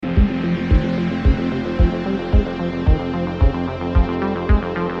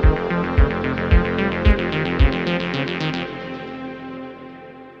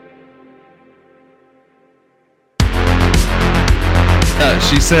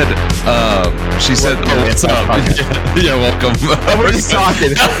oh, what's up? Yeah, welcome. We're just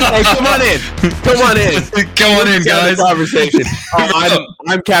talking. Hey, come on in. Come on in, guys. Conversation.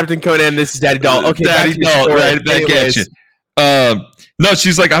 I'm Captain Conan. This is Daddy Dalt. Okay, Daddy Dalt, right back at you. No,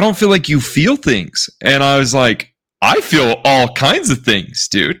 she's like, I don't feel like you feel things. And I was like, I feel all kinds of things,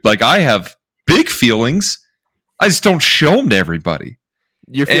 dude. Like, I have big feelings. I just don't show them to everybody.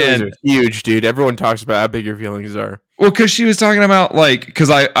 Your feelings are huge, dude. Everyone talks about how big your feelings are. Well, because she was talking about, like, because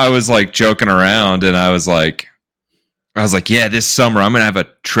I was, like, joking around, and I was like, yeah, this summer I'm going to have a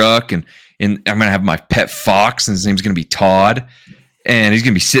truck, and I'm going to have my pet fox, and his name's going to be Todd, and he's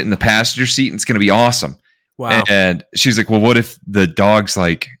going to be sitting in the passenger seat, and it's going to be awesome. Wow. And she's like, well, what if the dog's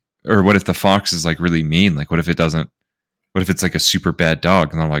like, or what if the fox is like really mean? Like, what if it's like a super bad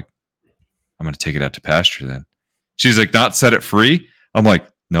dog? And I'm like, I'm going to take it out to pasture then. She's like, not set it free? I'm like,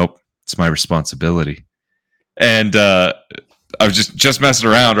 nope, it's my responsibility. And I was just messing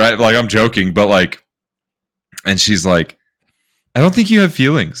around, right? Like, I'm joking, but like, and she's like, I don't think you have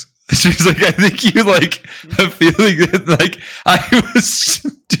feelings. She's like, I think you like have feelings. Like, I was,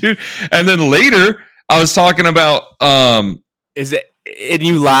 dude. And then later, I was talking about, is it, and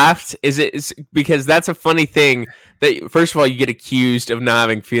you laughed? Is it because that's a funny thing that, first of all, you get accused of not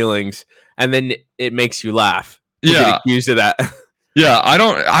having feelings, and then it makes you laugh. You get accused of that. Yeah, I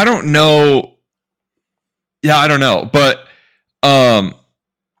don't know. Yeah, I don't know, but I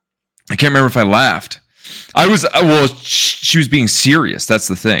can't remember if I laughed. She was being serious. That's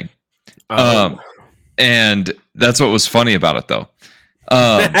the thing. And that's what was funny about it, though.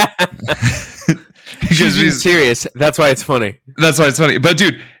 Because she's serious. That's why it's funny. That's why it's funny. But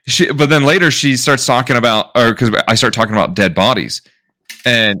dude, but then later she starts talking about, or because I start talking about dead bodies,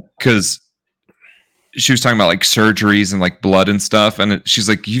 and because she was talking about like surgeries and like blood and stuff, and she's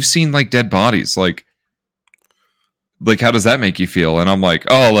like, "You've seen like dead bodies, like how does that make you feel?" And I'm like,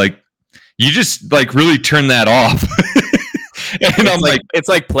 "Oh, like you just like really turn that off." And I'm like, it's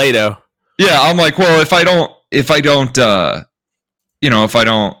like Play-Doh. Yeah, I'm like, well, if I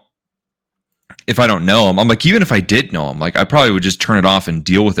don't know him, I'm like, even if I did know him, like I probably would just turn it off and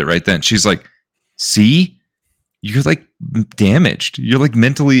deal with it right then. She's like, see, you're like damaged. You're like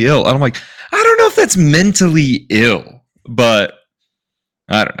mentally ill. And I'm like, I don't know if that's mentally ill, but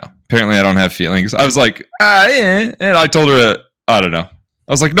I don't know. Apparently I don't have feelings. I was like, and I told her, I don't know.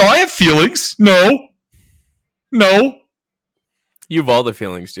 I was like, no, I have feelings. No. You have all the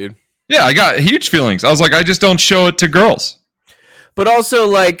feelings, dude. Yeah, I got huge feelings. I was like, I just don't show it to girls. But also,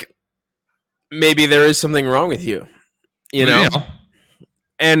 like, maybe there is something wrong with you, you know? Yeah.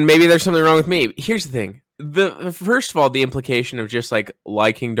 And maybe there's something wrong with me. Here's the thing. The first of all, the implication of just, like,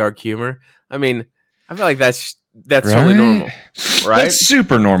 liking dark humor, I mean, I feel like that's right? Totally normal, right? That's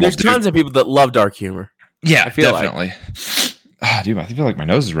super normal, There's tons of people that love dark humor. Yeah, I feel definitely. Dude, I feel like my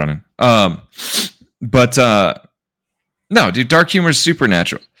nose is running. But no, dude, dark humor is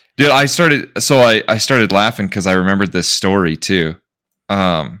supernatural. Dude, I started laughing because I remembered this story too.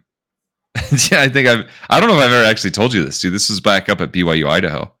 Yeah, I don't know if I've ever actually told you this, dude. This was back up at BYU,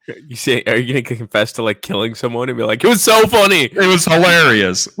 Idaho. You say, are you gonna confess to like killing someone and be like, it was so funny, it was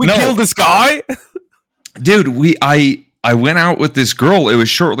hilarious. We killed this guy, dude. I went out with this girl. It was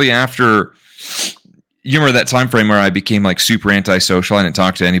shortly after. You remember that time frame where I became like super antisocial? I didn't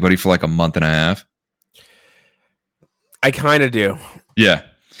talk to anybody for like a month and a half. I kind of do. Yeah.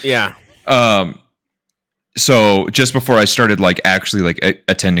 Yeah. So just before I started like actually like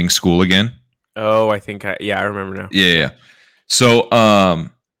attending school again. Oh, I think I remember now. Yeah. So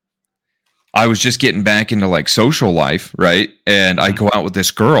I was just getting back into like social life, right? And I go out with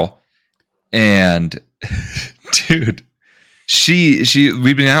this girl, and dude,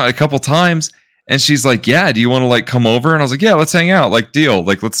 we've been out a couple times, and she's like, "Yeah, do you want to like come over?" And I was like, "Yeah, let's hang out, like deal,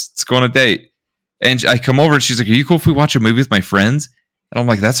 like let's go on a date." And I come over, and she's like, "Are you cool if we watch a movie with my friends?" And I'm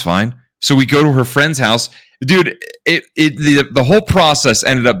like, "That's fine." So we go to her friend's house, dude. The whole process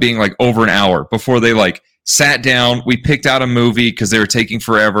ended up being like over an hour before they like sat down. We picked out a movie because they were taking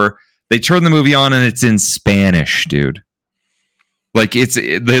forever. They turned the movie on, and it's in Spanish, dude. Like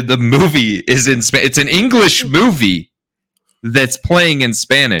the movie is in Spanish. It's an English movie that's playing in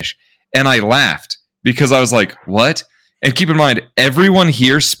Spanish, and I laughed because I was like, "What?" And keep in mind, everyone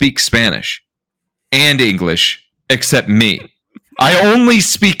here speaks Spanish and English except me. I only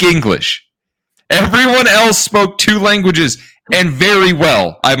speak English. Everyone else spoke two languages, and very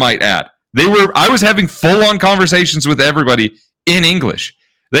well, I might add. I was having full-on conversations with everybody in English.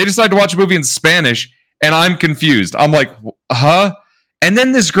 They decided to watch a movie in Spanish, and I'm confused. I'm like, huh? And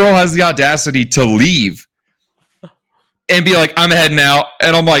then this girl has the audacity to leave and be like, I'm heading out.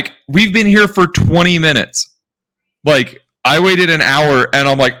 And I'm like, we've been here for 20 minutes. Like, I waited an hour, and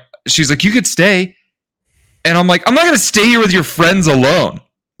I'm like, she's like, you could stay. And I'm like, I'm not going to stay here with your friends alone.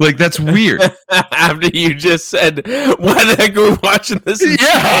 Like, that's weird. After you just said, why the heck are we watching this?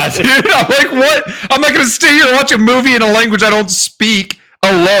 Yeah, dude. I'm like, what? I'm not going to stay here and watch a movie in a language I don't speak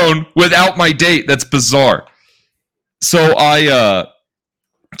alone without my date. That's bizarre. So I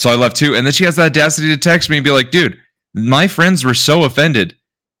left too. And then she has the audacity to text me and be like, dude, my friends were so offended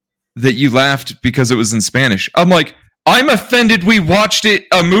that you laughed because it was in Spanish. I'm like, I'm offended we watched a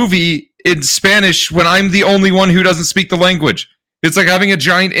movie in Spanish when I'm the only one who doesn't speak the language. It's like having a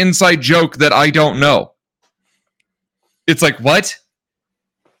giant inside joke that I don't know. It's like, what?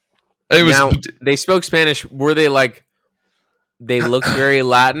 It was. Now, they spoke Spanish. Were they like, they looked very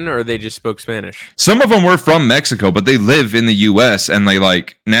Latin, or they just spoke Spanish? Some of them were from Mexico, but they live in the U.S. and they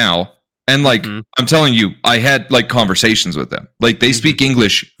like now. And like, I'm telling you, I had like conversations with them. Like, they speak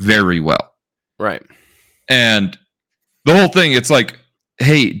English very well. Right. And the whole thing, it's like,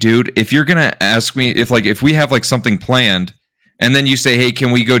 hey, dude, if you're gonna ask me if we have like something planned, and then you say, hey, can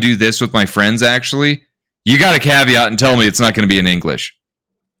we go do this with my friends? Actually, you got to caveat and tell me it's not going to be in English.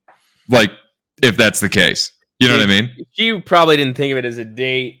 Like, if that's the case, you know what I mean? She probably didn't think of it as a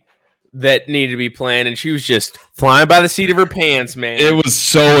date that needed to be planned, and she was just flying by the seat of her pants, man. It was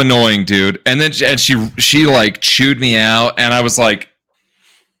so annoying, dude. And then she like chewed me out, and I was like,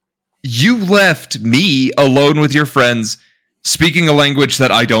 you left me alone with your friends speaking a language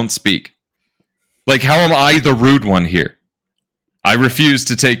that I don't speak. Like, how am I the rude one here? I refuse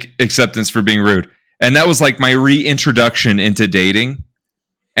to take acceptance for being rude. And that was like my reintroduction into dating.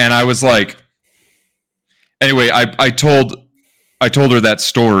 And I was like, anyway, I told her that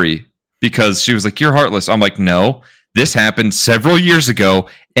story because she was like, you're heartless. I'm like, no, this happened several years ago.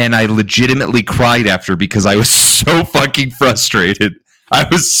 And I legitimately cried after because I was so fucking frustrated. I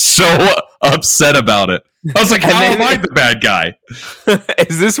was so upset about it. I was like, how am I the bad guy?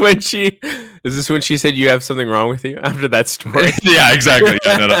 Is this when she said you have something wrong with you after that story? Yeah, exactly.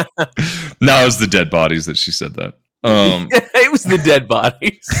 Yeah, no, it was the dead bodies that she said that. It was the dead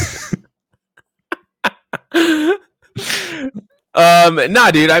bodies.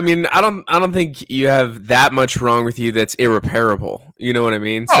 Nah, dude. I mean, I don't think you have that much wrong with you that's irreparable. You know what I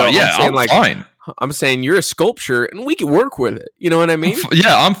mean? So yeah, I'm fine. I'm saying you're a sculpture, and we can work with it. You know what I mean?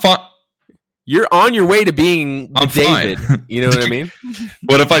 I'm fine. You're on your way to being David. Fine. You know what I mean?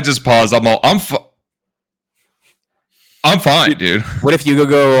 What if I just pause? I'm fine, dude. What if you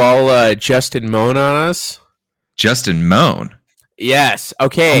go all Justin Moan on us? Justin Moan? Yes.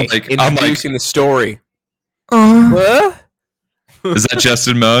 Okay. Introducing the story. What? Is that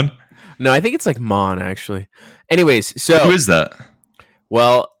Justin Moan? No, I think it's like Mon, actually. Anyways, so who is that?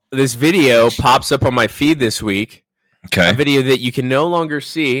 Well, this video pops up on my feed this week. Okay. A video that you can no longer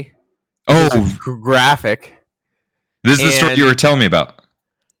see. Oh, graphic. This is the story you were telling me about.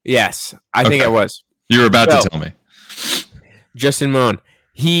 Yes, I think I was. You were about to tell me. Justin Moan.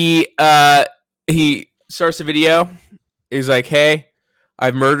 He starts the video. He's like, "Hey,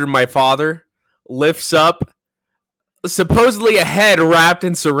 I've murdered my father." Lifts up supposedly a head wrapped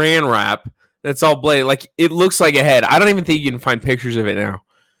in saran wrap. That's all bloody. Like, it looks like a head. I don't even think you can find pictures of it now.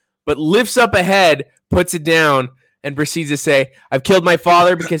 But lifts up a head, puts it down, and proceeds to say, I've killed my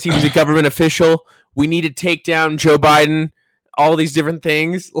father because he was a government official. We need to take down Joe Biden. All these different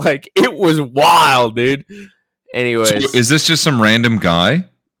things. Like, it was wild, dude. Anyways. So is this just some random guy?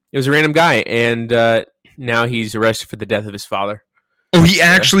 It was a random guy, and now he's arrested for the death of his father. Oh, he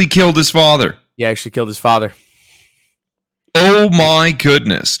actually killed his father. He actually killed his father. Oh, my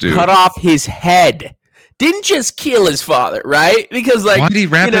goodness, dude. Cut off his head. Didn't just kill his father, right? Because, like, why did he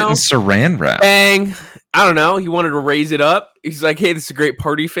wrap it in saran wrap? Bang. I don't know. He wanted to raise it up. He's like, hey, this is a great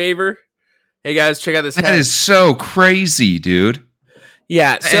party favor. Hey, guys, check out this head. That is so crazy, dude.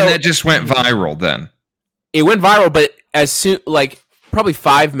 Yeah. So, and that just went viral then. It went viral, but as soon, like, probably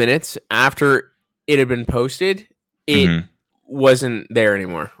 5 minutes after it had been posted, it wasn't there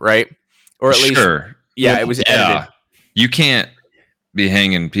anymore, right? Or at least, yeah, it was edited. You can't be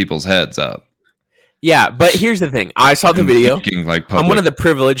hanging people's heads up. Yeah, but here's the thing. I saw the video. Like, I'm one of the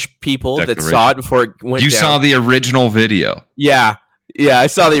privileged people that saw it before it went down. You saw the original video. Yeah. Yeah, I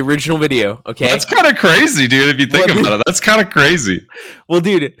saw the original video. Okay. That's kind of crazy, dude, if you think about it. That's kind of crazy. Well,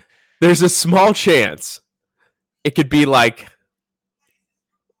 dude, there's a small chance it could be like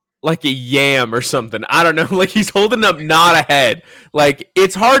a yam or something. I don't know. Like, he's holding up not a head. Like,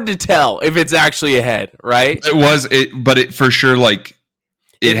 it's hard to tell if it's actually a head, right? But it for sure, like,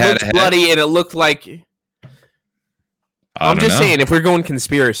 it had a head. Bloody, and it looked like. I'm just saying, if we're going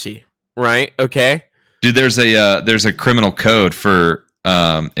conspiracy, right? Okay, dude. There's a criminal code for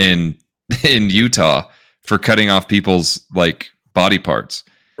in Utah for cutting off people's like body parts.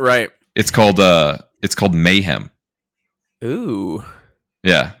 Right. It's called mayhem. Ooh.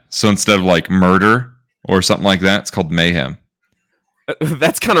 Yeah. So instead of like murder or something like that, it's called mayhem.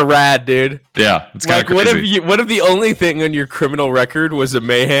 That's kind of rad, dude. Yeah, it's kind of crazy. What if the only thing on your criminal record was a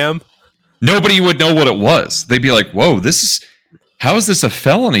mayhem? Nobody would know what it was. They'd be like, "Whoa, how is this a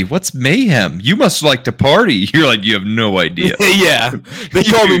felony? What's mayhem? You must like to party." You're like, you have no idea. Yeah, they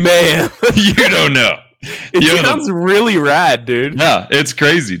call me mayhem. You don't know. It sounds really rad, dude. Yeah, it's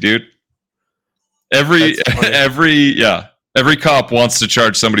crazy, dude. Every cop wants to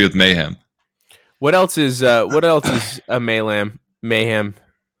charge somebody with mayhem. What else is a mayhem?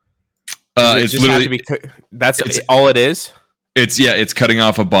 It's literally that's all it is. It's cutting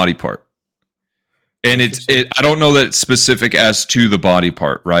off a body part. And I don't know that it's specific as to the body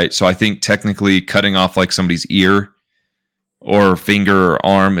part, right? So I think technically cutting off like somebody's ear or finger or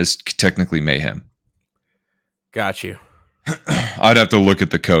arm is technically mayhem. Got you. I'd have to look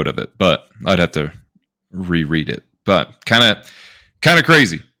at the code of it, but I'd have to reread it. But kind of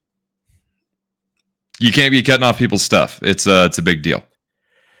crazy. You can't be cutting off people's stuff. It's a big deal.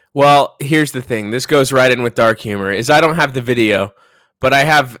 Well, here's the thing. This goes right in with dark humor. Is I don't have the video, but I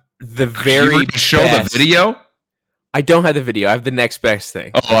have the very show the video. I don't have the video. I have the next best thing.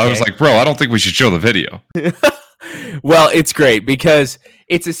 Oh, okay. I was like, bro, I don't think we should show the video. Well, it's great because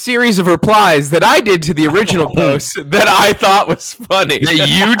it's a series of replies that I did to the original post that I thought was funny. That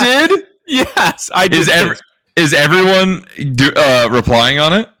you did? Yes, I did. Is everyone replying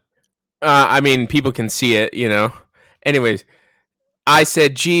on it? I mean, people can see it, you know. Anyways, I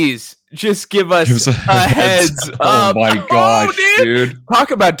said, geez, just give us a heads up. Oh my gosh, dude.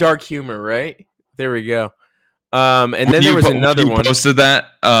 Talk about dark humor, right? There we go. And then there was another one. Posted that.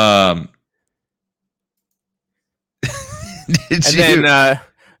 Then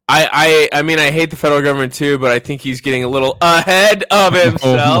I mean, I hate the federal government too, but I think he's getting a little ahead of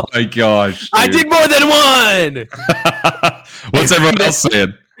himself. Oh my gosh, dude. I did more than one. What's everyone else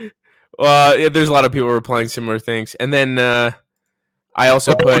saying? There's a lot of people replying similar things. And then I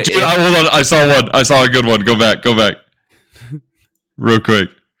also put... Dude, hold on. I saw one. I saw a good one. Go back. Real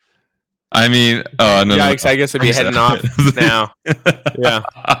quick. I mean... no. Yikes, I guess I'd be heading off now. Yeah.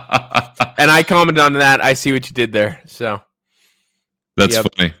 And I commented on that. I see what you did there. So... That's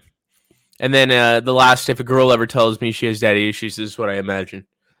funny. And then the last, if a girl ever tells me she has daddy issues, this is what I imagine.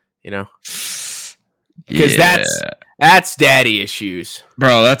 You know? Because that's daddy issues.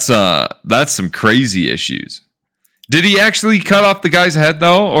 Bro, that's some crazy issues. Did he actually cut off the guy's head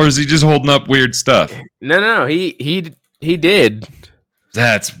though, or is he just holding up weird stuff? No, he did.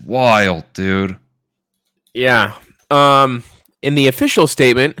 That's wild, dude. Yeah. In the official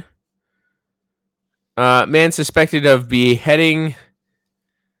statement, man suspected of beheading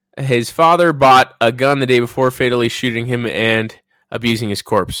his father bought a gun the day before fatally shooting him and abusing his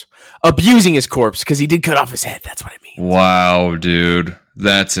corpse. Abusing his corpse, because he did cut off his head. That's what I mean. Wow, dude.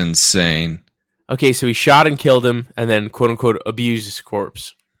 That's insane. Okay, so he shot and killed him and then, quote-unquote, abused his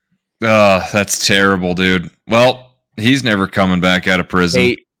corpse. That's terrible, dude. Well, he's never coming back out of prison.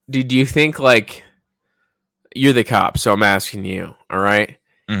 Hey, do you think, like, you're the cop, so I'm asking you, all right?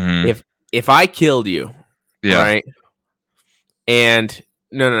 Mm-hmm. If I killed you, yeah, right, and...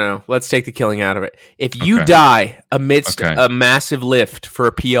 No. Let's take the killing out of it. If you die amidst a massive lift for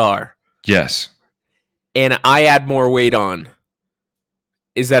a PR, yes, and I add more weight on,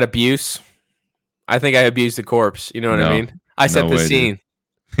 is that abuse? I think I abused the corpse. You know what I mean? I set the scene.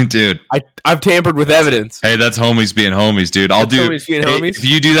 Dude. I've tampered with evidence. Hey, that's homies being homies, dude. Homies. If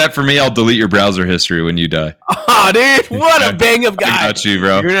you do that for me, I'll delete your browser history when you die. Oh, dude, what a bang-up guy. I got you,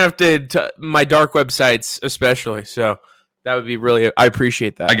 bro. You're going to have to, my dark websites especially, so... That would be really... I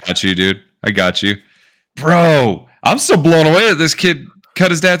appreciate that. I got you, dude. I got you. Bro, I'm so blown away that this kid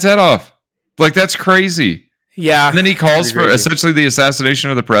cut his dad's head off. Like, that's crazy. Yeah. And then he calls for essentially the assassination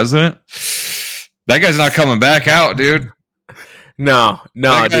of the president. That guy's not coming back out, dude. No, dude.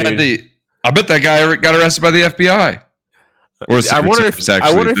 I bet that guy got arrested by the FBI. Or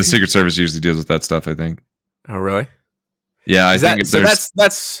the Secret Service usually deals with that stuff, I think. Oh, really? Yeah, I think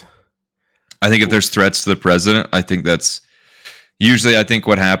that's... I think if there's threats to the president, I think that's... Usually, I think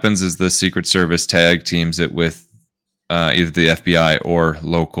what happens is the Secret Service tag teams it with either the FBI or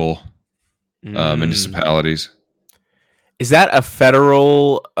local municipalities. Is that a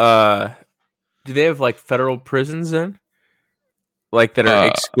federal... do they have, like, federal prisons, then? Like, that are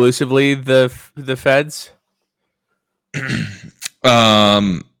exclusively the feds?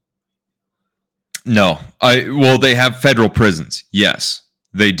 No. They have federal prisons. Yes,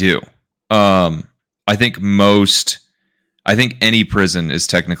 they do. I think any prison is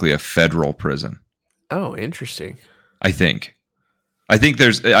technically a federal prison. Oh, interesting. I think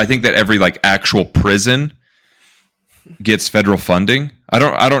that every like actual prison gets federal funding. I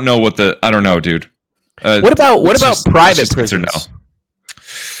don't know, dude. What about private prisons? No.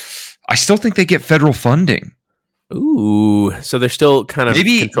 I still think they get federal funding. Ooh, so they're still kind of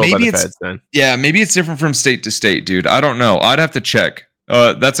controlled by the feds then. Yeah, maybe it's different from state to state, dude. I don't know. I'd have to check.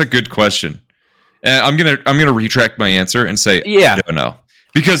 That's a good question. I'm gonna retract my answer and say I don't know,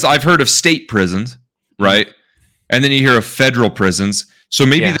 because I've heard of state prisons, right? And then you hear of federal prisons. So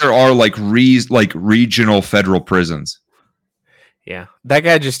maybe there are like regional federal prisons. Yeah, that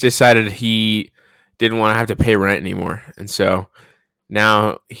guy just decided he didn't want to have to pay rent anymore, and so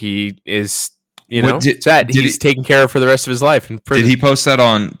now he is, sad. He's taken care of for the rest of his life in prison. Did he post that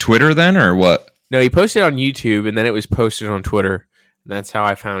on Twitter then, or what? No, he posted it on YouTube, and then it was posted on Twitter. And that's how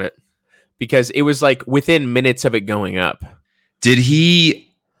I found it, because it was like within minutes of it going up. Did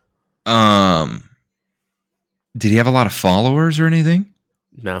he have a lot of followers or anything?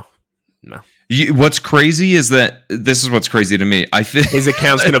 No. What's crazy is that this is what's crazy to me. I feel his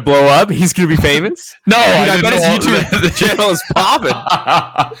account's gonna blow up. He's gonna be famous. No, I bet his YouTube channel is popping.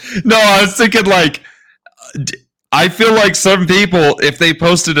 No, I was thinking like, I feel like some people, if they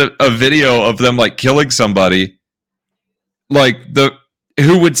posted a video of them like killing somebody, like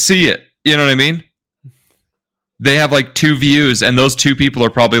who would see it? You know what I mean? They have like 2 views, and those 2 people are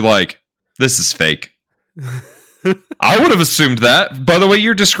probably like, "This is fake." I would have assumed that. By the way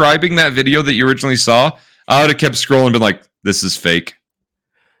you're describing that video that you originally saw, I would have kept scrolling and been like, "This is fake."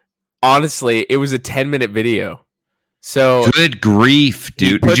 Honestly, it was a 10-minute video. So good grief,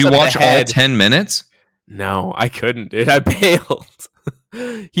 dude! Did you watch all 10 minutes? No, I couldn't, dude. I bailed.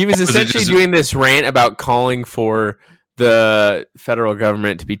 He was essentially doing this rant about calling for the federal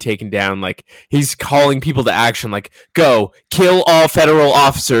government to be taken down. Like, he's calling people to action, like, go kill all federal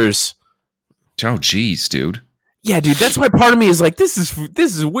officers. Oh, geez, dude. Yeah, dude. That's why part of me is like, this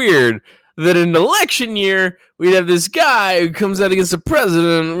is weird that in an election year we'd have this guy who comes out against the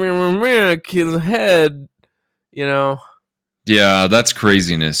president, kills his head. Yeah, that's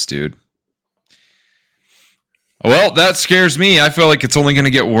craziness, dude. Well, that scares me. I feel like it's only going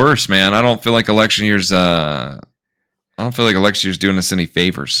to get worse, man. I don't feel like election year's doing us any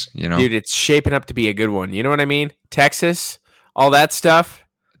favors, Dude, it's shaping up to be a good one. You know what I mean? Texas, all that stuff.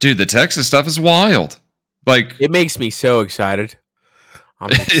 Dude, the Texas stuff is wild. Like, it makes me so excited.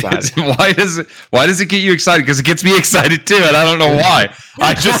 I'm excited. Why does it get you excited? Because it gets me excited too, and I don't know why.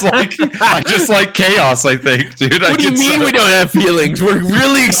 I just like chaos, I think, dude. What do you mean we don't have feelings? We're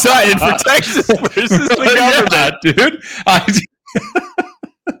really excited for Texas versus the government, dude.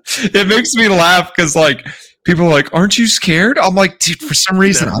 It makes me laugh because like people are like, "Aren't you scared?" I'm like, dude, for some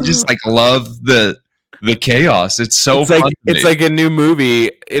reason I just like love the chaos. It's so fun. It's like a new movie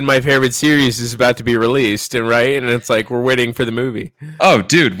in my favorite series is about to be released, and it's like we're waiting for the movie. Oh,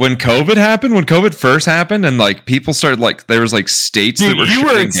 dude, when COVID first happened, and like people started like there was like states that were you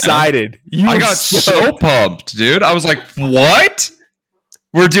were excited. I got so pumped, dude. I was like, "What?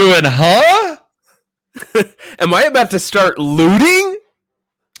 We're doing, huh? Am I about to start looting?"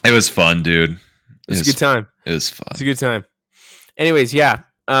 It was fun, dude. It was a good time. It was fun. It's a good time. Anyways, yeah.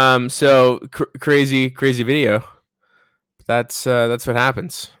 So crazy video. That's what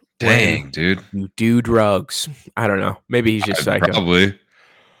happens. Dang, dude. You do drugs. I don't know. Maybe he's just psycho. Probably.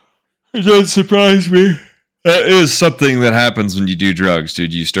 It doesn't surprise me. That is something that happens when you do drugs,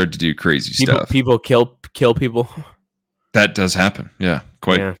 dude. You start to do crazy stuff. People kill people. That does happen. Yeah,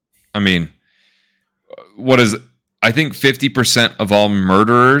 quite. Yeah. I mean, I think 50% of all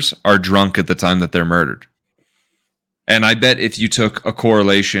murderers are drunk at the time that they're murdered. And I bet if you took a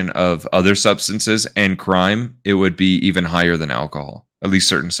correlation of other substances and crime, it would be even higher than alcohol, at least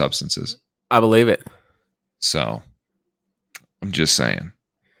certain substances. I believe it. So I'm just saying.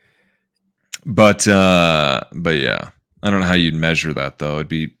 But yeah, I don't know how you'd measure that though.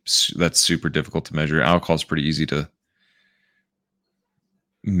 That's super difficult to measure. Alcohol is pretty easy to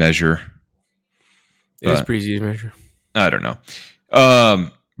measure. It is pretty easy to measure. I don't know.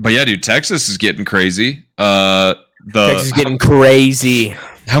 But yeah, dude, Texas is getting crazy. Texas is getting crazy.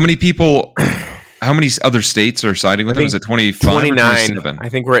 How many other states are siding with them? Is it 25? 29. I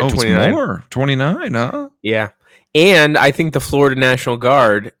think we're at 29. More. 29, huh? Yeah. And I think the Florida National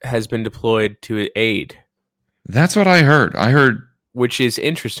Guard has been deployed to aid. That's what I heard. Which is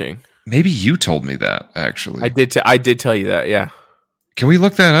interesting. Maybe you told me that, actually. I did tell you that, yeah. Can we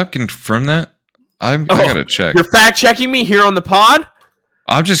look that up? Confirm that? I gotta check. You're fact checking me here on the pod?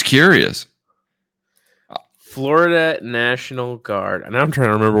 I'm just curious. Florida National Guard. And I'm trying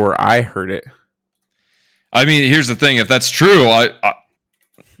to remember where I heard it. I mean, here's the thing. If that's true,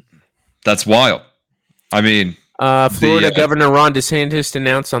 that's wild. I mean, Florida Governor Ron DeSantis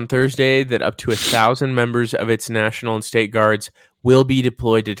announced on Thursday that up to 1,000 members of its national and state guards will be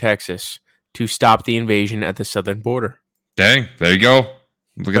deployed to Texas to stop the invasion at the southern border. Dang, there you go.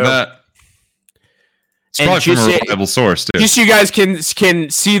 Look at that. It's and probably from a reliable source, too. Just so you guys can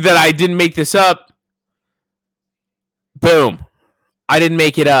see that I didn't make this up. Boom. I didn't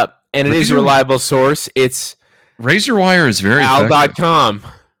make it up. And it is a reliable source. It's Razor Wire is very Al.com.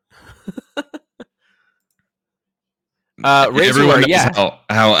 Everyone knows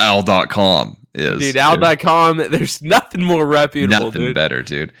how Al.com is. Dude, Al.com, there's nothing more reputable, nothing better,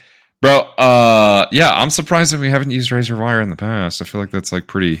 dude. Bro, yeah, I'm surprised that we haven't used Razor Wire in the past. I feel like that's like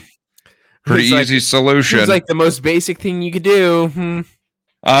pretty easy solution. It's like the most basic thing you could do.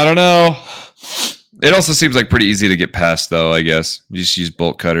 I don't know. It also seems like pretty easy to get past, though, I guess. You just use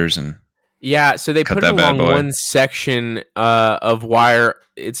bolt cutters and so they put it along one section of wire.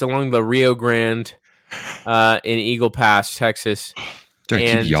 It's along the Rio Grande in Eagle Pass, Texas. Dude,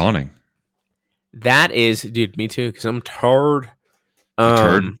 I keep yawning. That is, dude, me too, because I'm tired.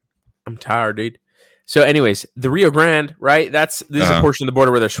 I'm tired, dude. So, anyways, the Rio Grande, right? This is a portion of the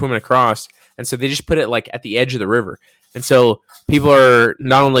border where they're swimming across, and so they just put it like at the edge of the river, and so people are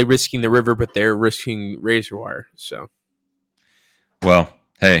not only risking the river, but they're risking razor wire. So, well,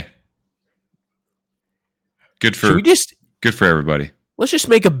 hey, good for everybody. Let's just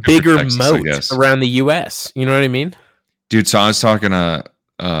make a bigger Texas, moat around the U.S. You know what I mean, dude? So I was talking to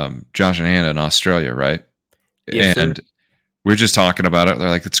Josh and Hannah in Australia, right? Yes, and sir. We're just talking about it. They're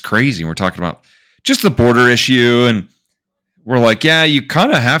like, it's crazy. We're talking about just the border issue. And we're like, yeah, you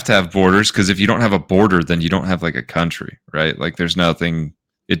kind of have to have borders because if you don't have a border, then you don't have like a country, right? Like there's nothing,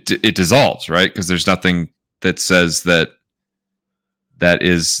 it dissolves, right? Because there's nothing that says that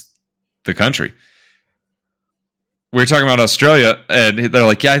is the country. We were talking about Australia and they're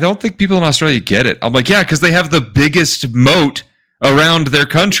like, yeah, I don't think people in Australia get it. I'm like, yeah, because they have the biggest moat around their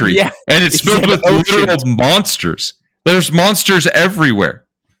country. Yeah, and it's filled with literal monsters. There's monsters everywhere.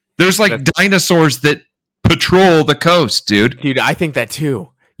 There's like dinosaurs that patrol the coast, dude. Dude, I think that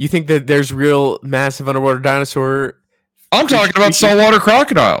too. You think that there's real massive underwater dinosaur? I'm talking about saltwater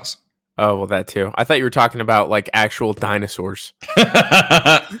crocodiles. Oh, well, that too. I thought you were talking about like actual dinosaurs.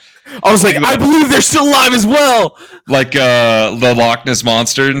 I was like, I believe they're still alive as well. Like the Loch Ness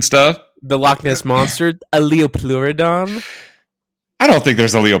Monster and stuff? The Loch Ness Monster? A Leopleurodon? I don't think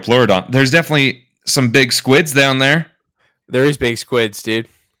there's a Leopleurodon. There's definitely some big squids down there. There is big squids, dude.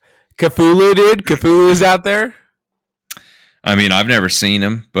 Cthulhu, dude. Cthulhu's out there. I mean, I've never seen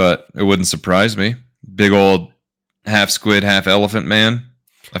him, but it wouldn't surprise me. Big old half squid, half elephant man.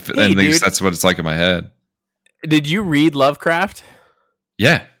 I think that's what it's like in my head. Did you read Lovecraft?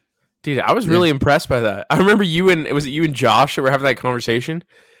 Yeah. Dude, I was really impressed by that. I remember you and Josh that were having that conversation,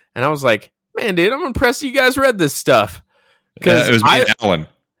 and I was like, man, dude, I'm impressed you guys read this stuff. Because it was me and Alan.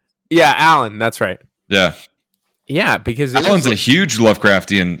 Yeah, Alan, that's right. Yeah. Yeah, because Alan's a huge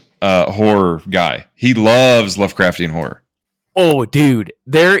Lovecraftian horror guy. He loves Lovecraftian horror. Oh, dude.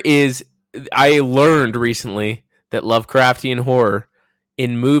 I learned recently that Lovecraftian horror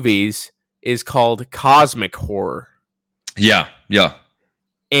in movies is called cosmic horror. Yeah, yeah.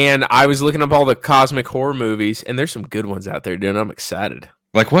 And I was looking up all the cosmic horror movies, and there's some good ones out there, dude. I'm excited.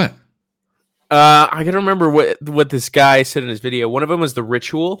 Like what? I gotta remember what this guy said in his video. One of them was The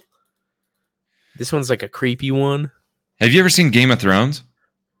Ritual. This one's like a creepy one. Have you ever seen Game of Thrones?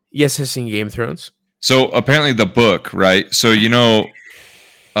 Yes, I've seen Game of Thrones. So apparently the book, right? So you know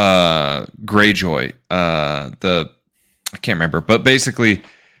Greyjoy, I can't remember, but basically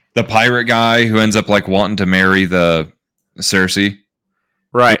the pirate guy who ends up like wanting to marry the Cersei.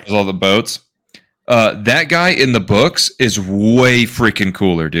 Right. All the boats. That guy in the books is way freaking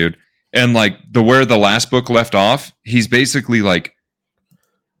cooler, dude. And like where the last book left off, he's basically like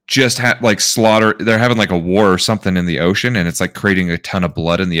just slaughter. They're having like a war or something in the ocean, and it's like creating a ton of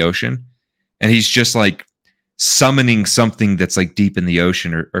blood in the ocean. And he's just like summoning something that's like deep in the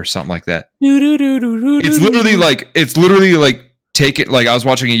ocean or something like that. It's literally like take it. Like I was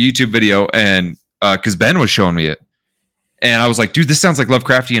watching a YouTube video and because Ben was showing me it. And I was like, dude, this sounds like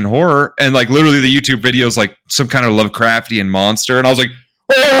Lovecraftian horror. And like literally the YouTube video is like some kind of Lovecraftian monster. And I was like,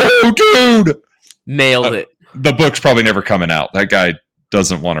 oh, dude. Nailed it. The book's probably never coming out. That guy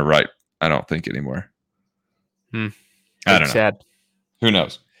doesn't want to write, I don't think, anymore. I don't know. Sad. Who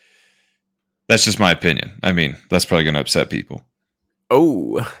knows? That's just my opinion. I mean, that's probably going to upset people.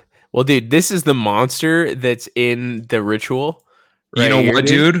 Oh. Well, dude, this is the monster that's in The Ritual. Right, you know what,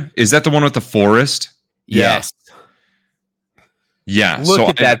 dude? Is that the one with the forest? Yes. Yeah. Look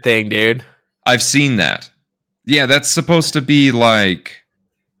at that thing, dude. I've seen that. Yeah, that's supposed to be like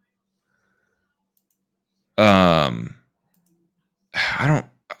I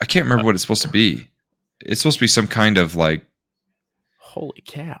can't remember what it's supposed to be. It's supposed to be some kind of like, holy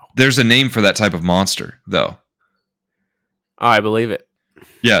cow. There's a name for that type of monster, though. Oh, I believe it.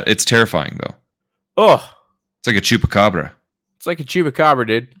 Yeah, it's terrifying, though. Oh. It's like a chupacabra. It's like a chupacabra,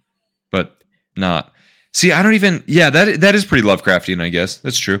 dude. But not. See, I don't even... Yeah, that is pretty Lovecraftian, I guess.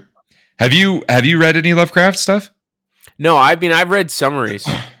 That's true. Have you read any Lovecraft stuff? No, I've read summaries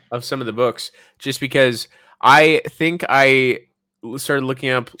of some of the books just because I think I started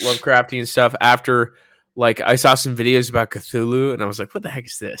looking up Lovecraftian stuff after, like, I saw some videos about Cthulhu, and I was like, what the heck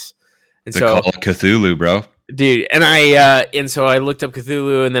is this? And Call it Cthulhu, bro. Dude, and so I looked up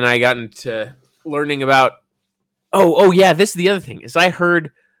Cthulhu, and then I got into learning about... Oh, yeah, this is the other thing, is I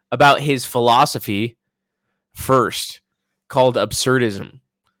heard about his philosophy first, called absurdism.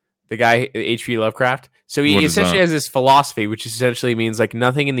 The guy, H.P. Lovecraft. So he essentially has this philosophy, which essentially means like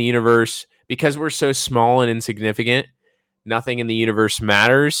nothing in the universe, because we're so small and insignificant, nothing in the universe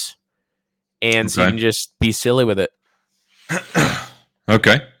matters. And so you can just be silly with it.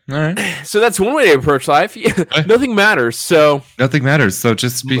 Okay. All right. So that's one way to approach life. Nothing matters. So nothing matters. So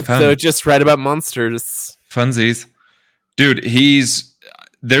just be fun. So just write about monsters. Funsies. Dude,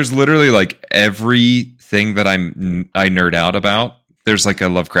 there's literally like everything that I nerd out about. There's like a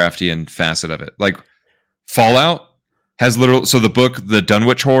Lovecraftian facet of it. Like Fallout has so the book, The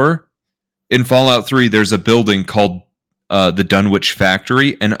Dunwich Horror, in Fallout 3, there's a building called the Dunwich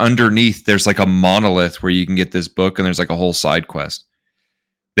Factory, and underneath there's like a monolith where you can get this book, and there's like a whole side quest.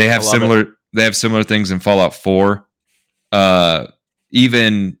 They have similar things in Fallout 4.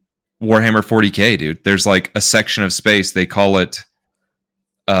 Even Warhammer 40K, dude. There's like a section of space, they call it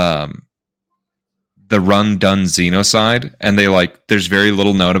the Run Dun Xenocide, and there's very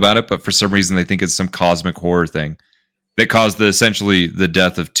little known about it, but for some reason they think it's some cosmic horror thing that caused essentially the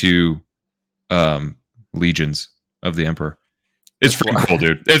death of 2 legions of the Emperor. It's freaking cool,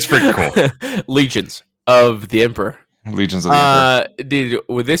 dude. It's freaking cool. Legions of the Emperor. Legions of the Emperor. Dude,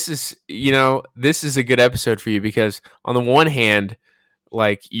 well, this is a good episode for you, because on the one hand,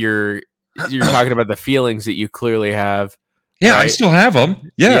 like you're talking about the feelings that you clearly have. Yeah, right? I still have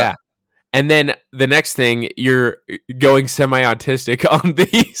them. Yeah. And then the next thing, you're going semi-autistic on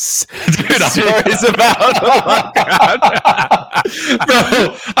these stories about.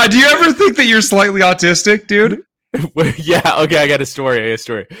 Bro, do you ever think that you're slightly autistic, dude? Yeah. Okay, I got a story.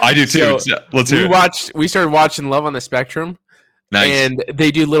 I do too. So let's hear it. We started watching Love on the Spectrum. Nice. And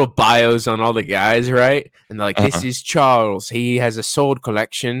they do little bios on all the guys, right? And they're like, this is Charles. He has a sword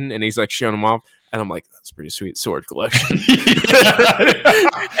collection, and he's like showing them off. And I'm like, that's a pretty sweet sword collection.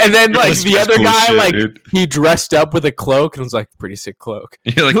 And then like the other guy, shit, like dude. He dressed up with a cloak and was like, pretty sick cloak.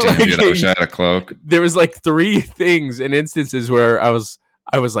 You're like, dude, I wish I had a cloak. There was like 3 things and instances where I was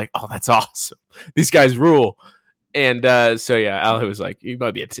like, oh, that's awesome. These guys rule. And so yeah, Ali was like, you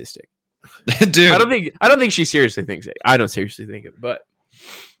might be autistic. Dude. I don't think she seriously thinks it. I don't seriously think it, but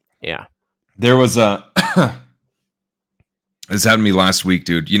yeah. There was this happened to me last week,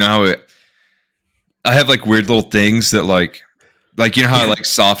 dude. You know how I have like weird little things that like you know how I like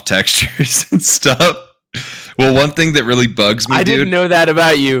soft textures and stuff. Well, one thing that really bugs me, I didn't know that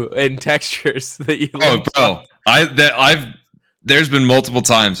about you and textures that you. Oh, bro, there's been multiple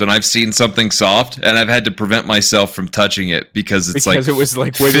times when I've seen something soft and I've had to prevent myself from touching it because it was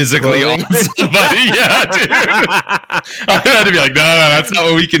like physically on somebody. Yeah, dude. I had to be like, no, that's not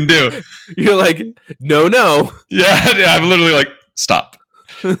what we can do. You're like, no. Yeah, I'm literally like, stop.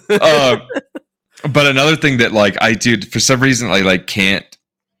 But another thing that like I do for some reason I like can't,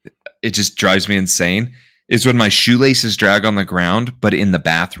 it just drives me insane, is when my shoelaces drag on the ground, but in the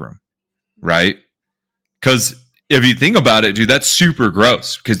bathroom, right? Because if you think about it, dude, that's super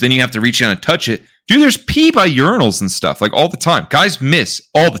gross. Because then you have to reach down and touch it. Dude, there's pee by urinals and stuff like all the time. Guys miss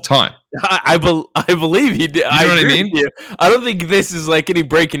all the time. I believe you did. You know what I mean? I don't think this is like any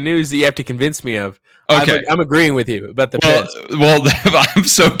breaking news that you have to convince me of. Okay, I'm agreeing with you about the piss. Well, I'm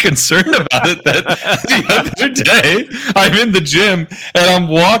so concerned about it that the other day I'm in the gym and I'm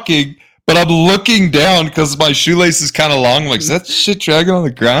walking, but I'm looking down because my shoelace is kind of long. I'm like, is that shit dragging on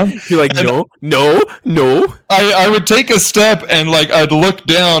the ground? You're like, no. I would take a step and like I'd look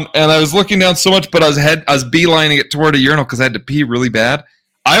down, and I was looking down so much, but I was beelining it toward a urinal because I had to pee really bad.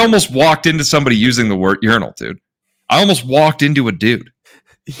 I almost walked into somebody using the word urinal, dude. I almost walked into a dude.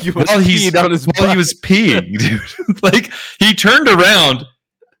 While he was peeing, dude. Like he turned around,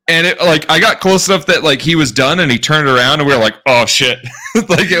 and it like I got close enough that like he was done, and he turned around, and we were like, "Oh shit!"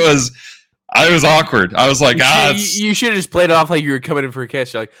 Like it was awkward. I was like, You should have just played it off like you were coming in for a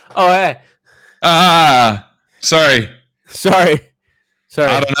kiss. You're like, "Oh hey, sorry." I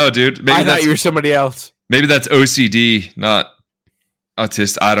don't know, dude. Maybe I thought you were somebody else. Maybe that's OCD, not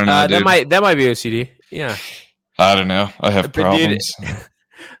autistic. I don't know. That might be OCD. Yeah. I don't know. I have problems.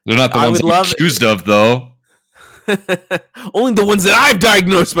 They're not the I ones I'm accused of, though. Only the ones that I've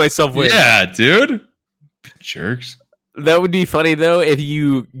diagnosed myself with. Yeah, dude. Jerks. That would be funny, though, if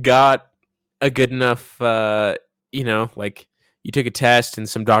you got a good enough, like you took a test and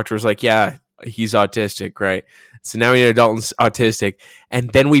some doctor was like, yeah, he's autistic, right? So now we know Dalton's autistic. And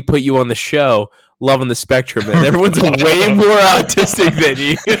then we put you on the show, Love on the Spectrum, and everyone's way more autistic than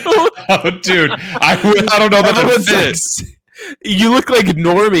you. Oh, dude. I don't know that fits. You look like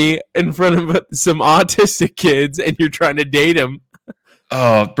Normie in front of some autistic kids, and you're trying to date them.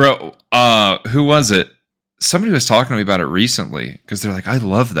 Oh, bro. Who was it? Somebody was talking to me about it recently because they're like, I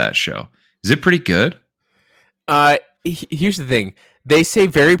love that show. Is it pretty good? Here's the thing. They say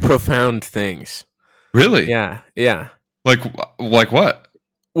very profound things. Really? Yeah. Like what?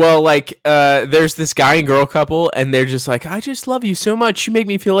 Well, there's this guy and girl couple, and they're just like, I just love you so much. You make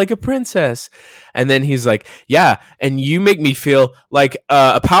me feel like a princess. And then he's like, yeah, and you make me feel like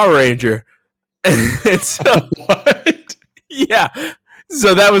a Power Ranger. And so, what? Yeah.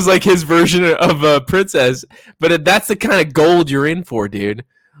 So that was like his version of a princess. But that's the kind of gold you're in for, dude.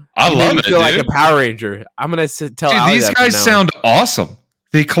 I love it, feel like a Power Ranger. I'm going to tell Dude, these guys sound awesome.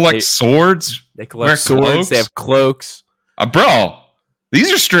 They collect swords. They collect swords. Cloaks. They have cloaks. Bro,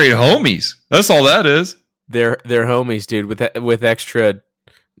 these are straight homies. That's all that is. They're homies, dude, with extra.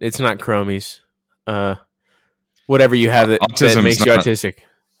 It's not chromies. Whatever you have that makes you autistic.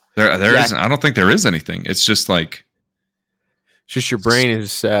 There isn't. I don't think there is anything. It's just like. It's just your brain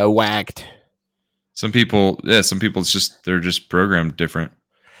is whacked. Some people, it's just they're just programmed different.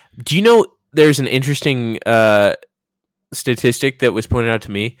 Do you know there's an interesting statistic that was pointed out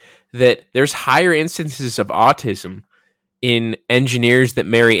to me that there's higher instances of autism in engineers that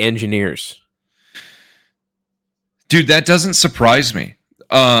marry engineers? Dude, that doesn't surprise me.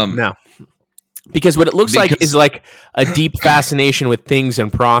 No. Because what it looks like is like a deep fascination with things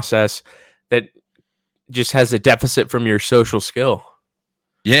and process that just has a deficit from your social skill.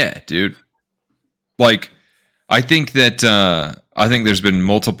 Yeah, dude. Like, I think there's been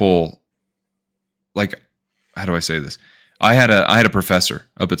multiple, like, how do I say this? I had a professor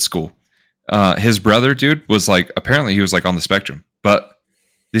up at school. His brother, dude, was like, apparently he was like on the spectrum, but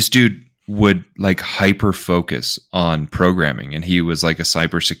this dude would like hyper focus on programming, and he was like a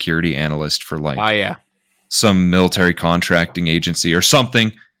cybersecurity analyst for like some military contracting agency or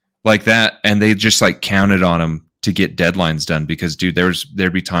something like that, and they just like counted on him to get deadlines done because, dude,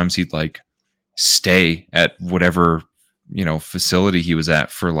 there'd be times he'd like stay at whatever facility he was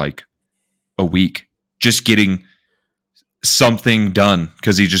at for like a week just getting something done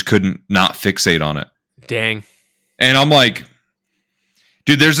because he just couldn't not fixate on it. Dang. And I'm like,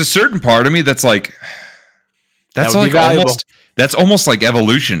 dude, there's a certain part of me that's like, that's like almost like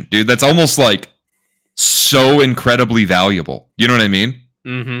evolution, dude. That's almost like so incredibly valuable. You know what I mean?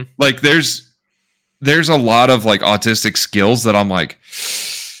 Mm-hmm. Like there's a lot of like autistic skills that I'm like,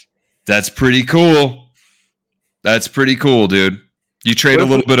 that's pretty cool. That's pretty cool, dude. You trade a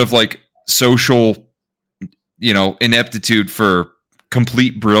little bit of like social, ineptitude for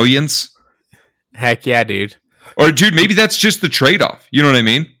complete brilliance. Heck yeah, dude. Or, dude, maybe that's just the trade-off. You know what I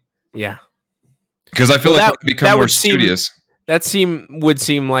mean? Yeah. Because I feel like that would become more studious. That would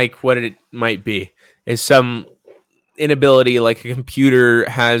seem like what it might be. Is some inability, like a computer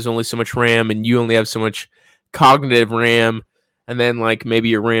has only so much RAM and you only have so much cognitive RAM, and then like maybe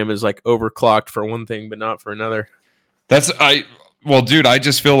your RAM is like overclocked for one thing but not for another. Dude, I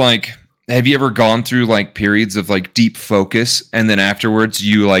just feel like, have you ever gone through like periods of like deep focus and then afterwards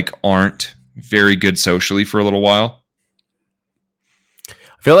you like aren't very good socially for a little while?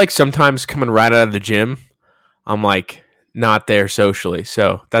 I feel like sometimes coming right out of the gym, I'm like not there socially.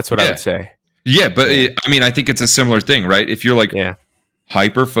 So that's what I would say. Yeah, but I think it's a similar thing, right? If you're like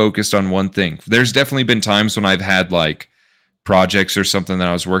hyper focused on one thing, there's definitely been times when I've had like projects or something that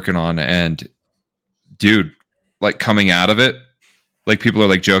I was working on, and dude, like coming out of it, like people are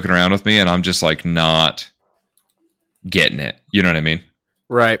like joking around with me, and I'm just like not getting it. You know what I mean?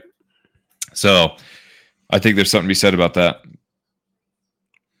 Right. So I think there's something to be said about that.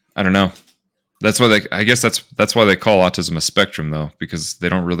 I don't know. That's why I guess that's why they call autism a spectrum, though, because they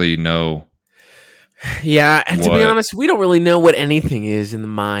don't really know. Yeah, and to be honest, we don't really know what anything is in the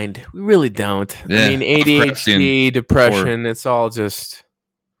mind. We really don't. Yeah, I mean, ADHD, depression, it's all just...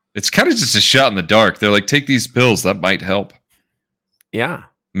 It's kind of just a shot in the dark. They're like, take these pills, that might help. Yeah.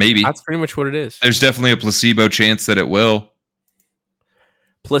 Maybe. That's pretty much what it is. There's definitely a placebo chance that it will.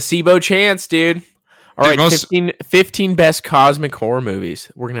 Placebo chance, dude. All right, 15 best cosmic horror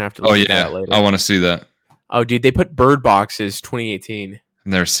movies. We're going to have to look at that later. I want to see that. Oh, dude, they put Bird Box as 2018. I've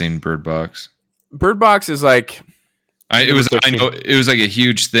never seen Bird Box. Bird Box is like... I know it was like a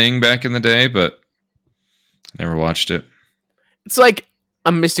huge thing back in the day, but never watched it. It's like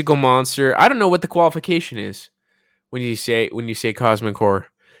a mystical monster. I don't know what the qualification is when you say cosmic horror.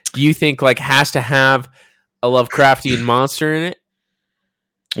 Do you think like has to have a Lovecraftian monster in it?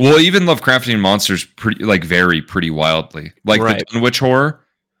 Well, even Lovecraftian monsters vary pretty wildly. Like the Dunwich Horror.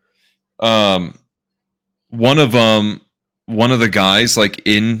 One of the guys like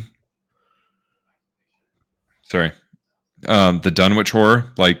in the Dunwich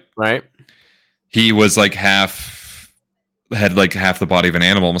Horror, like he was like had like half the body of an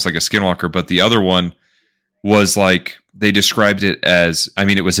animal, almost like a skinwalker, but the other one was like they described it as, I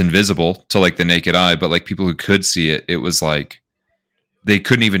mean, it was invisible to like the naked eye, but like people who could see it, it was like they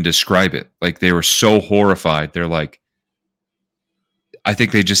couldn't even describe it. Like they were so horrified. They're like, I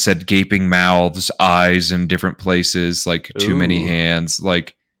think they just said gaping mouths, eyes in different places, like too many hands,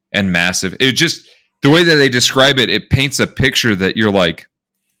 like, and massive. It just, the way that they describe it, it paints a picture that you're like,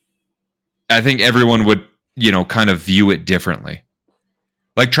 I think everyone would, kind of view it differently.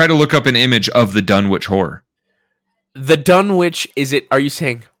 Like try to look up an image of the Dunwich Horror. The Dunwich, are you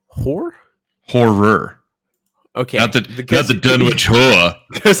saying horror? Horror. Okay. Not the Dunwich Horror.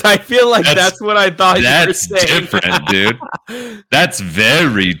 Because I feel like that's what I thought you were saying. That's different, dude. That's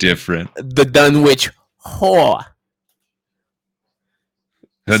very different. The Dunwich Horror.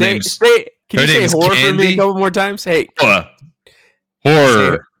 Can you say horror for me a couple more times? Hey. Horror.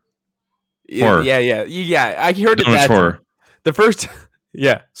 Horror. Yeah. I heard it that horror. The first,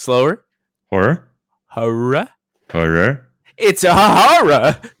 slower. Horror. It's a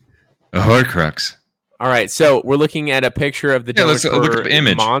horror. A Horcrux. All right, so we're looking at a picture of the let's look up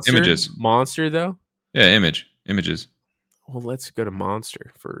images. Monster, though? Yeah, images. Well, let's go to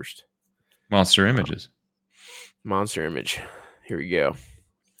monster first. Monster images. Monster image. Here we go.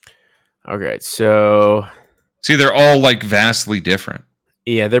 Okay, so... See, they're all, like, vastly different.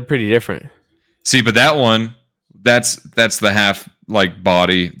 Yeah, they're pretty different. See, but that one, that's the half, like,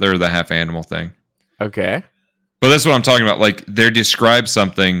 body. They're the half animal thing. Okay. But that's what I'm talking about. Like, they describe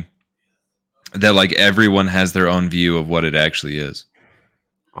something that like everyone has their own view of what it actually is.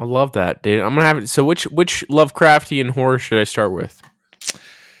 I love that, dude. I'm gonna have it. So which Lovecraftian horror should I start with?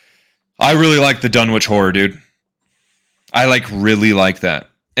 I really like the Dunwich Horror, dude. I really like that.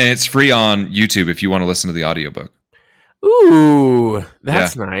 And it's free on YouTube if you want to listen to the audiobook. Ooh,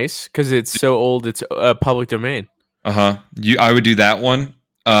 that's nice because it's so old. It's public domain. I would do that one.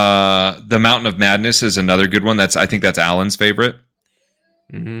 The Mountain of Madness is another good one. I think that's Alan's favorite.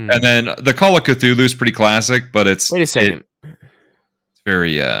 Mm-hmm. And then the Call of Cthulhu is pretty classic, but it's wait a second. It's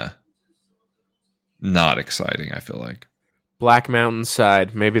very not exciting. I feel like Black Mountain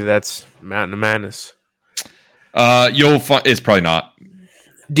Side. Maybe that's Mountain of Madness. You'll find it's probably not.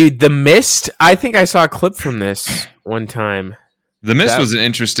 Dude, The Mist. I think I saw a clip from this one time. The Mist was an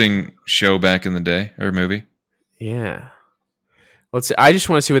interesting show back in the day, or movie. Yeah. Let's see. I just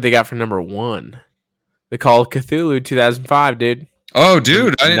want to see what they got for number 1. The Call of Cthulhu 2005, dude. Oh,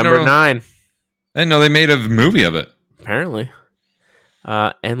 dude. I didn't know. Number 9. I didn't know they made a movie of it. Apparently.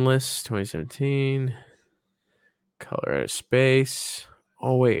 Endless 2017. Color Out of Space.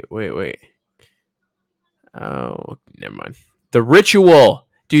 Oh, wait. Oh, never mind. The Ritual.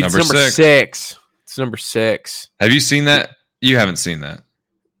 Dude, it's number 6. It's number 6. Have you seen that? You haven't seen that.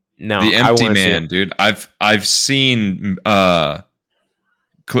 No. The Empty Man, dude. I've seen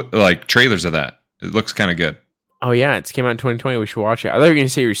like trailers of that. It looks kind of good. Oh yeah, it came out in 2020. We should watch it. I thought you were gonna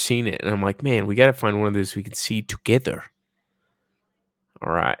say you've seen it, and I'm like, man, we gotta find one of those we can see together.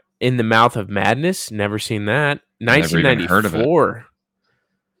 All right, In the Mouth of Madness. Never seen that. 1994.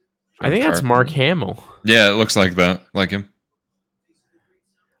 I think that's Mark Hamill. Yeah, it looks like that, like him.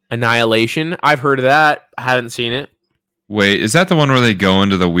 Annihilation. I've heard of that. I haven't seen it. Wait, is that the one where they go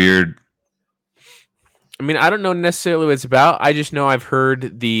into the weird? I mean, I don't know necessarily what it's about. I just know I've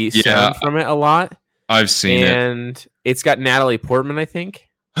heard the sound from it a lot. I've seen it. And it's got Natalie Portman, I think.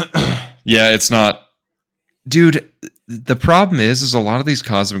 Yeah, it's not. Dude, the problem is a lot of these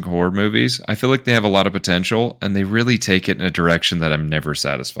cosmic horror movies, I feel like they have a lot of potential, and they really take it in a direction that I'm never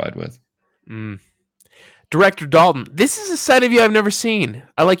satisfied with. Director Dalton, this is a side of you I've never seen.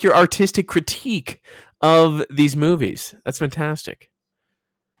 I like your artistic critique of these movies. That's fantastic.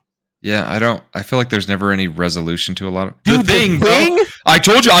 Yeah, I feel like there's never any resolution to a lot of... Dude, the thing? Bro, I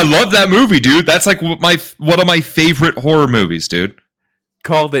told you, I love that movie, dude. That's like one of my favorite horror movies, dude.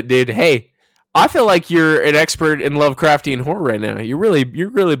 Called it, dude. Hey, I feel like you're an expert in Lovecraftian horror right now. You're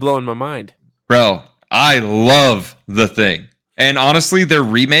really blowing my mind. Bro, I love The Thing. And honestly, their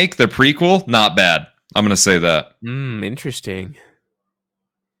remake, the prequel, not bad. I'm gonna say that. Interesting.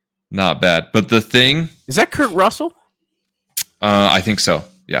 Not bad. But The Thing, is that Kurt Russell? I think so.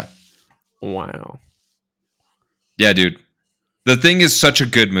 Yeah. Wow. Yeah, dude. The Thing is such a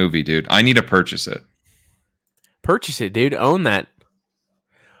good movie, dude. I need to purchase it. Purchase it, dude. Own that.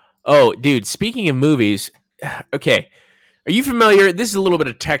 Oh, dude. Speaking of movies, okay. Are you familiar? This is a little bit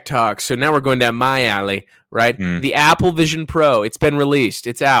of tech talk, so now we're going down my alley, right? The Apple Vision Pro. It's been released.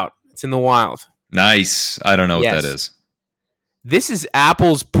 It's out. It's in the wild. Nice. I don't know what that is. This is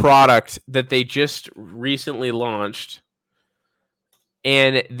Apple's product that they just recently launched.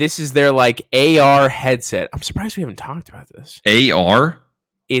 And this is their like AR headset. I'm surprised we haven't talked about this. AR?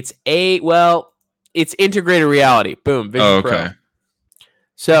 It's it's integrated reality. Boom. Vision Pro.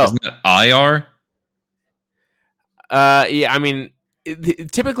 So isn't it IR? Yeah, I mean,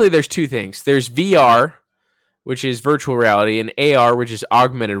 typically there's two things. There's VR, which is virtual reality, and AR, which is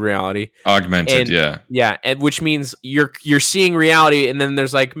augmented reality. Yeah, and which means you're seeing reality, and then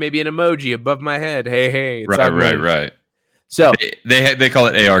there's like maybe an emoji above my head. Hey, it's right. So they call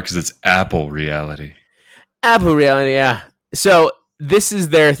it AR because it's Apple reality. Apple reality, yeah. So this is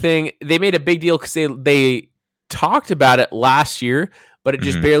their thing. They made a big deal because they talked about it last year, but it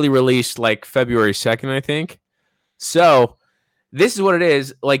just barely released like February 2nd, I think. So this is what it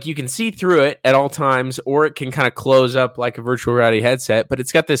is. Like you can see through it at all times, or it can kind of close up like a virtual reality headset, but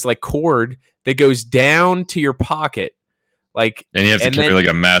it's got this like cord that goes down to your pocket. Like, and you have to carry like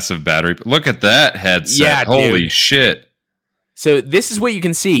a massive battery. Look at that headset. Yeah, holy dude. Shit. So this is what you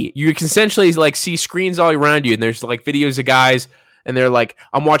can see. You can essentially like see screens all around you, and there's like videos of guys, and they're like,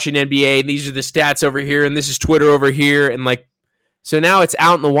 I'm watching NBA, and these are the stats over here, and this is Twitter over here, and like, so now it's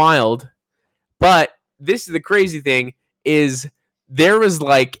out in the wild. But this is the crazy thing is there was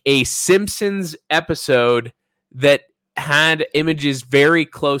like a Simpsons episode that had images very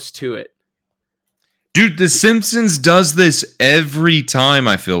close to it. Dude, The Simpsons does this every time,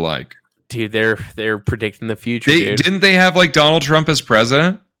 I feel like. Dude, they're predicting the future. Didn't they have like Donald Trump as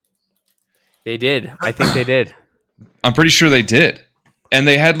president? They did. I think they did. I'm pretty sure they did. And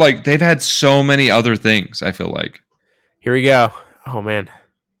they've had so many other things, I feel like. Here we go. Oh man.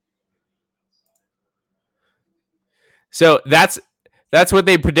 So that's what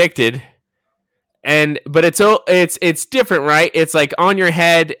they predicted. But it's different, right? It's like on your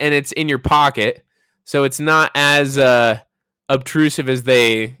head and it's in your pocket. So it's not as obtrusive as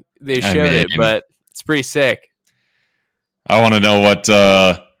they showed it, but it's pretty sick. I want to know what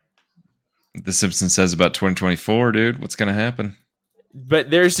The Simpsons says about 2024, dude. What's going to happen?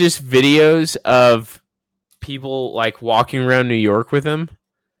 But there's just videos of people like walking around New York with them,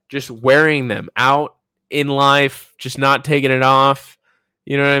 just wearing them out in life, just not taking it off.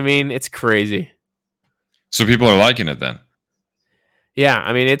 You know what I mean? It's crazy. So people are liking it then? Yeah,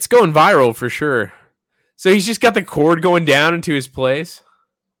 I mean, it's going viral for sure. So he's just got the cord going down into his place.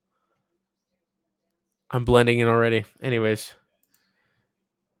 I'm blending in already. Anyways.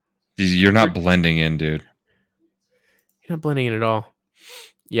 You're not blending in, dude. You're not blending in at all.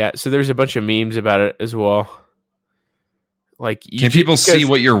 Yeah, so there's a bunch of memes about it as well. Like, can people see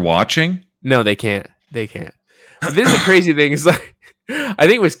what you're watching? No, they can't. They can't. But this is the crazy thing. Is like, I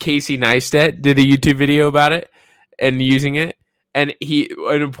think it was Casey Neistat did a YouTube video about it and using it. And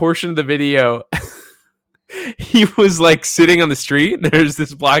in a portion of the video, he was like sitting on the street. And there's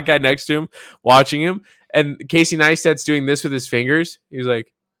this black guy next to him watching him. And Casey Neistat's doing this with his fingers. He was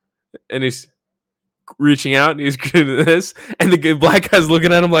like, and he's reaching out and he's doing this. And the black guy's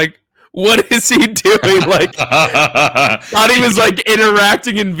looking at him like, what is he doing? Like, thought he was like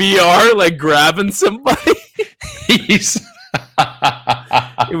interacting in VR, like grabbing somebody. It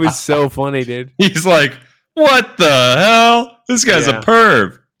was so funny, dude. He's like, what the hell? This guy's a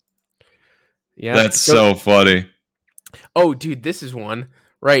perv. Yeah, that's so funny. Oh, dude, this is one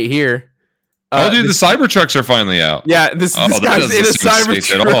right here. Dude, the Cybertrucks are finally out. Yeah, this guy's in a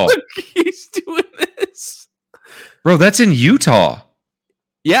Cybertruck. He's doing this. Bro, that's in Utah.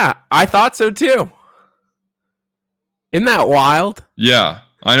 Yeah, I thought so too. Isn't that wild? Yeah,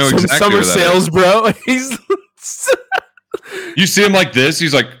 I know exactly. Summer sales, bro. He's. You see him like this?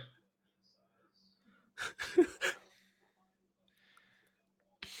 He's like.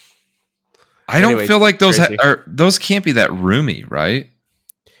 I don't feel like those can't be that roomy, right?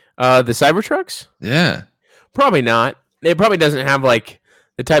 The Cybertrucks? Yeah, probably not. It probably doesn't have like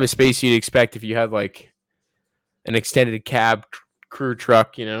the type of space you'd expect if you had like an extended cab crew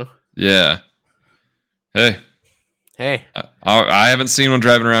truck, you know? Yeah. Hey. I haven't seen one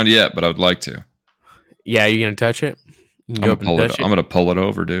driving around yet, but I would like to. Yeah, you gonna touch it? I'm gonna pull it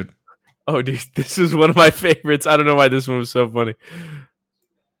over, dude. Oh, dude, this is one of my favorites. I don't know why this one was so funny.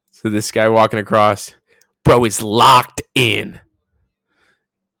 So this guy walking across, Bro is locked in.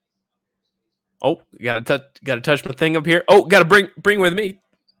 Oh, gotta touch my thing up here. Oh, gotta bring with me.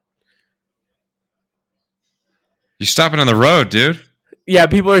 You're stopping on the road, dude. Yeah,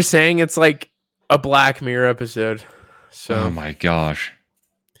 people are saying it's like a Black Mirror episode. So, oh my gosh,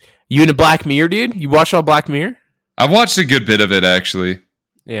 you in a Black Mirror, dude? You watch all Black Mirror? I watched a good bit of it actually.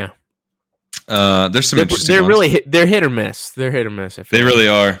 Yeah. There's some interesting. They're really they're hit or miss. They're hit or miss. They really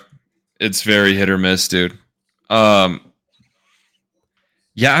are. It's very hit or miss, dude.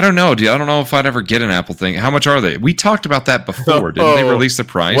 Yeah, I don't know, dude. I don't know if I'd ever get an Apple thing. How much are they? We talked about that before. Didn't they release the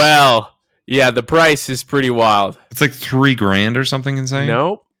price? Well, yeah, the price is pretty wild. It's like $3,000 or something insane.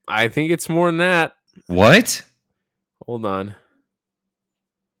 Nope, I think it's more than that. What? Hold on.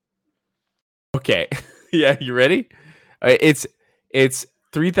 Okay. Yeah, you ready? It's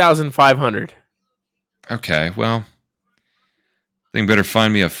 3,500. Okay, well, I think better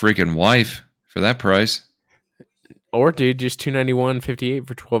find me a freaking wife for that price. Or, dude, just $291.58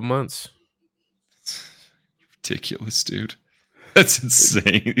 for 12 months. Ridiculous, dude. That's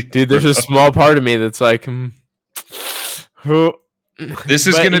insane. Dude, there's a small part of me that's like, this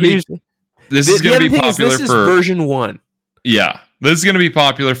is going to be popular for version 1. Yeah, this is going to be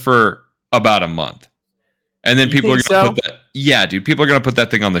popular for about a month. And then people are going to put that. Yeah, dude, people are going to put that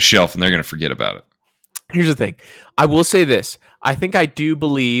thing on the shelf and they're going to forget about it. Here's the thing. I will say this. I think I do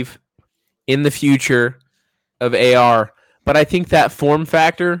believe in the future of AR, but I think that form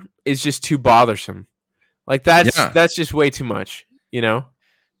factor is just too bothersome. Like that's just way too much, you know?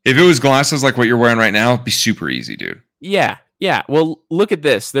 If it was glasses like what you're wearing right now, it'd be super easy, dude. Yeah. Yeah. Well, look at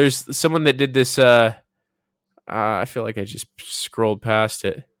this. There's someone that did this I feel like I just scrolled past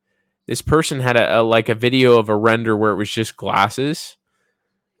it. This person had a video of a render where it was just glasses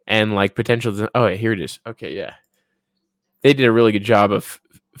and like potential. Oh, here it is. Okay, yeah, they did a really good job of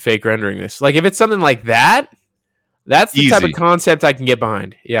fake rendering this. Like if it's something like that, that's the type of concept I can get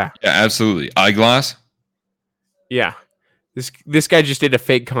behind. Yeah, absolutely. Eyeglass. Yeah, this guy just did a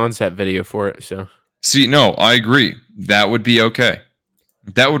fake concept video for it. So see, no, I agree. That would be okay.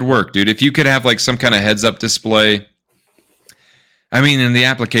 That would work, dude. If you could have like some kind of heads-up display. I mean, and the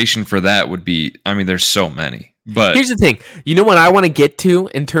application for that would be, I mean, there's so many. But here's the thing. You know what I want to get to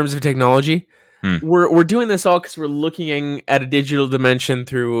in terms of technology? We're doing this all because we're looking at a digital dimension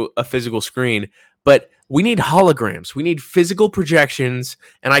through a physical screen. But we need holograms. We need physical projections,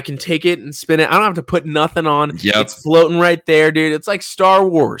 and I can take it and spin it. I don't have to put nothing on. Yep. It's floating right there, dude. It's like Star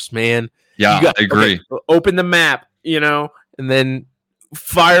Wars, man. Yeah, I agree. Okay, open the map, and then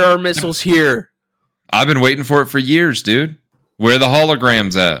fire our missiles here. I've been waiting for it for years, dude. Where are the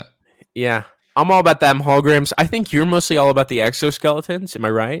holograms at? Yeah, I'm all about them holograms. I think you're mostly all about the exoskeletons. Am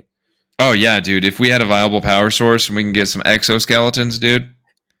I right? Oh, yeah, dude. If we had a viable power source and we can get some exoskeletons, dude,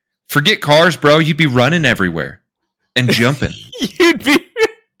 forget cars, bro. You'd be running everywhere and jumping. It'd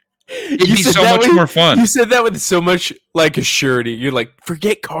be so much more fun. You said that with so much like assurity. You're like,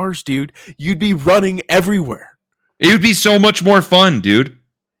 forget cars, dude. You'd be running everywhere. It would be so much more fun, dude.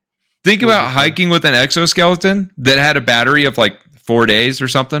 Think about hiking with an exoskeleton that had a battery of like 4 days or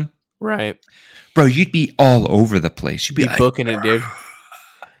something. Right. Bro, you'd be all over the place. You'd be like, booking it, dude.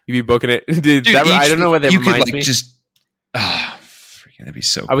 You'd be booking it. Dude, I don't know what that reminds me. Freaking, that'd be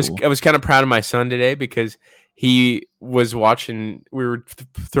so cool. I was kind of proud of my son today because he was watching, we were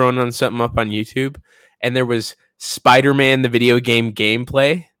throwing on something up on YouTube, and there was Spider-Man, the video game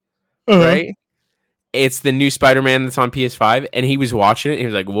gameplay, right? It's the new Spider-Man that's on PS5, and he was watching it. He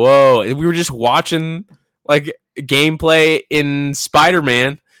was like, whoa. And we were just watching like gameplay in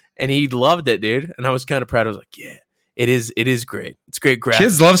Spider-Man, and he loved it, dude. And I was kind of proud. I was like, yeah, it is great. It's great graphics.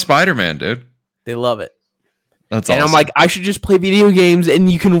 Kids love Spider-Man, dude. They love it. That's awesome. And I'm like, I should just play video games,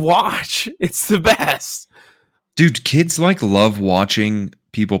 and you can watch. It's the best. Dude, kids love watching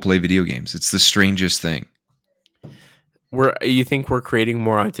people play video games. It's the strangest thing. You think we're creating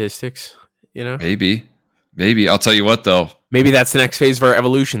more autistics? Maybe. I'll tell you what, though. Maybe that's the next phase of our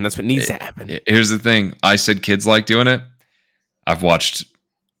evolution. That's what needs to happen. Here's the thing. I said kids like doing it. I've watched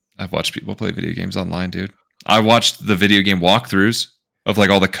people play video games online, dude. I watched the video game walkthroughs of like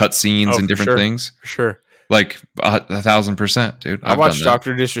all the cutscenes and different things. For sure. Like 1,000%, dude. I watch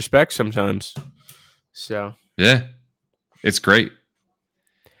Dr. Disrespect sometimes. So yeah, it's great.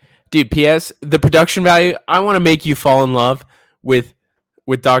 Dude, P.S. The production value, I want to make you fall in love with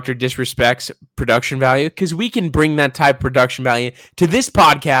Dr. Disrespect's production value, because we can bring that type of production value to this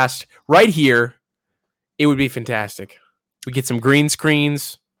podcast right here. It would be fantastic. We get some green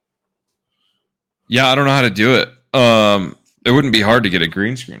screens. Yeah, I don't know how to do it. It wouldn't be hard to get a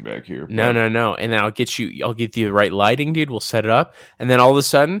green screen back here. No. And then I'll get you the right lighting, dude. We'll set it up. And then all of a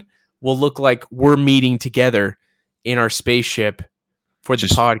sudden, will look like we're meeting together in our spaceship for the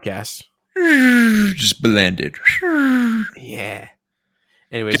podcast. Just blended. Yeah.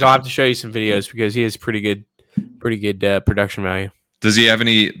 Anyways, I'll have to show you some videos because he has pretty good production value. Does he have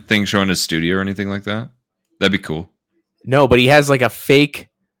anything showing his studio or anything like that? That'd be cool. No, but he has like a fake.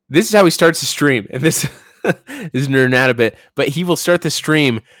 This is how he starts the stream, and this is nerding out a bit. But he will start the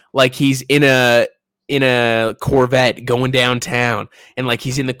stream like he's in a Corvette going downtown, and like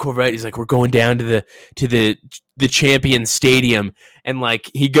he's in the Corvette. He's like, we're going down to the Champion Stadium, and like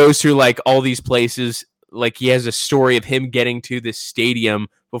he goes through like all these places. Like he has a story of him getting to this stadium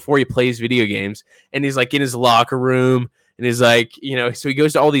before he plays video games, and he's like in his locker room, and he's like, so he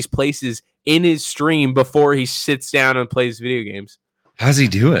goes to all these places in his stream before he sits down and plays video games. How does he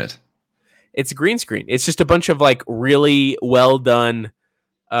do it? It's a green screen. It's just a bunch of like really well done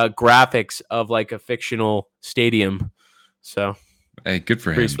graphics of like a fictional stadium. So, hey, good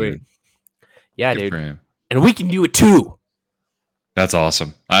for him. Pretty sweet. Dude. Yeah, good dude. For him. And we can do it too. That's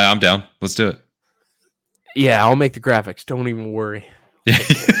awesome. I'm down. Let's do it. Yeah, I'll make the graphics. Don't even worry.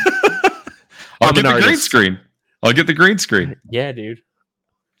 I'll get the green screen. I'll get the green screen. Yeah, dude.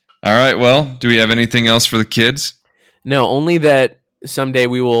 All right. Well, do we have anything else for the kids? No, only that someday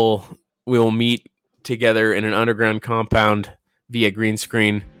we will meet together in an underground compound via green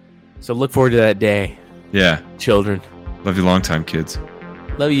screen. So look forward to that day. Yeah. Children. Love you long time, kids.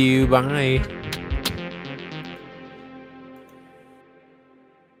 Love you. Bye.